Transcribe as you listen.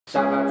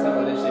Shout out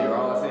Timo, this shit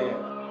raw as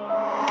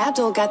hell.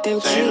 Abdul got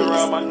them keys. Chain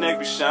around my neck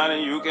be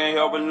shining, you can't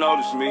help but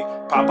notice me.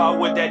 Pop out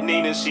with that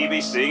Nina, she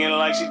be singing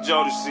like she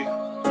Jodeci.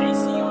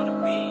 JC on the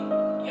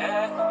beat,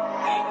 yeah.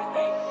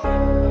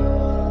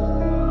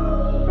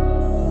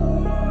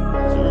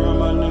 Chain around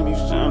my neck be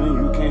shining,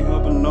 you can't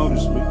help but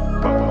notice me.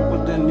 Pop out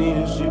with that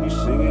Nina, she be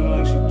singing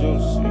like she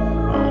Jodeci.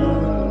 I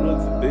don't really look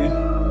for big.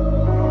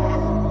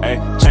 Hey,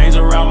 chains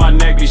around my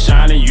neck be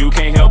shining, you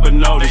can't help but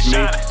notice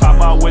me.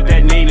 Pop out with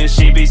that Nina,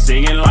 she be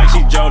singing like she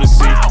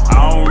Jodeci.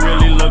 I don't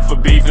really look for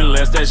beef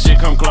unless that shit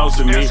come close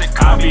to me.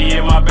 I be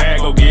in my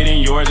bag, go get in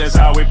yours, that's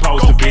how it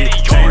supposed to be.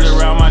 Chains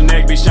around my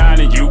neck be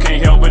shining, you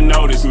can't help but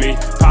notice me.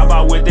 Pop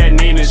out with that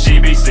Nina, she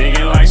be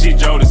singing like she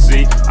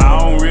Jodeci. I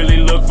don't really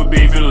look for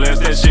beef unless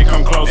that shit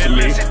come close to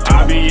me.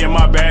 I be in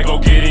my bag, go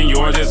get in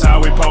yours, that's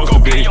how it supposed to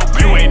be.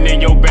 You ain't in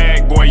your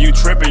bag, boy, you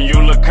tripping,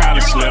 you look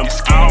kinda slim.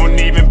 I don't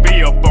even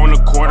be up on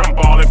the court, I'm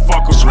ballin'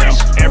 fuck a rim.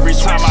 Every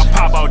time I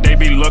pop out, they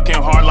be looking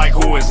hard like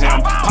who is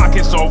him.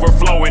 Pockets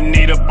overflowing,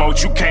 need a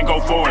boat, you can't go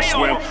for a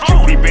swim.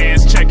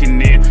 QpBandz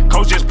checking in,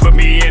 coach just put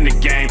me in the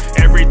game.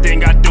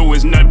 Everything I do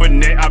is nothing but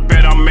net, I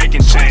bet I'm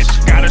making change.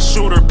 Got a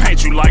shooter,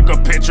 paint you like a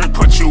picture,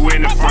 put you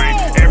in the frame.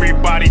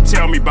 Everybody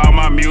tell me about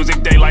my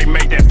music, they like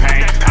make that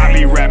pain. I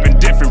be rapping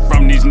different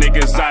from these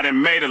niggas, I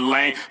done made a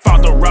lane.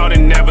 Found the route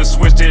and never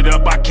switched it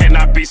up, I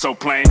cannot be so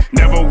plain.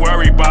 Never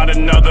worry about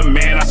another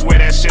man, I swear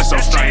that shit so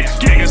strange.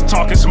 Niggas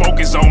talking smoke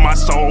is on my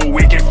soul,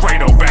 we get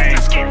Fredo bang.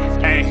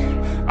 Hey,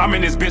 I'm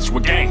in this bitch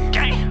with gang.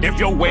 If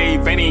your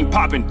wave ain't even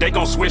poppin', they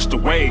gon' switch the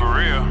wave.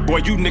 Boy,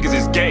 you niggas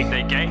is gay.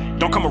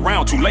 Don't come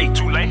around too late.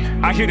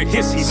 I hear the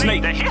hiss, he's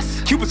late.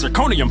 Cupid's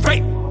zirconium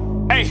fake.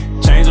 Hey,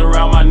 chains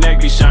around my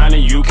neck be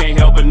shining, you can't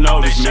help but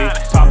notice me.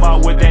 Pop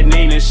out with that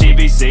Nina, she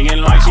be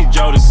singing like she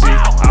Jodeci.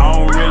 I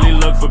don't really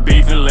look for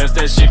beef unless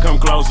that shit come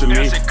close to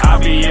me. I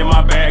be in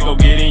my bag, go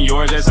get in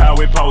yours, that's how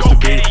it supposed to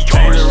be.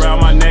 Chains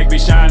around my neck be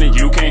shining,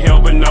 you can't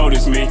help but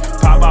notice me.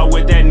 Pop out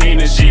with that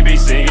Nina, she be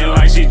singing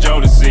like she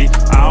Jodeci.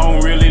 I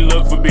don't really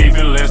look for beef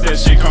unless that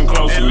shit come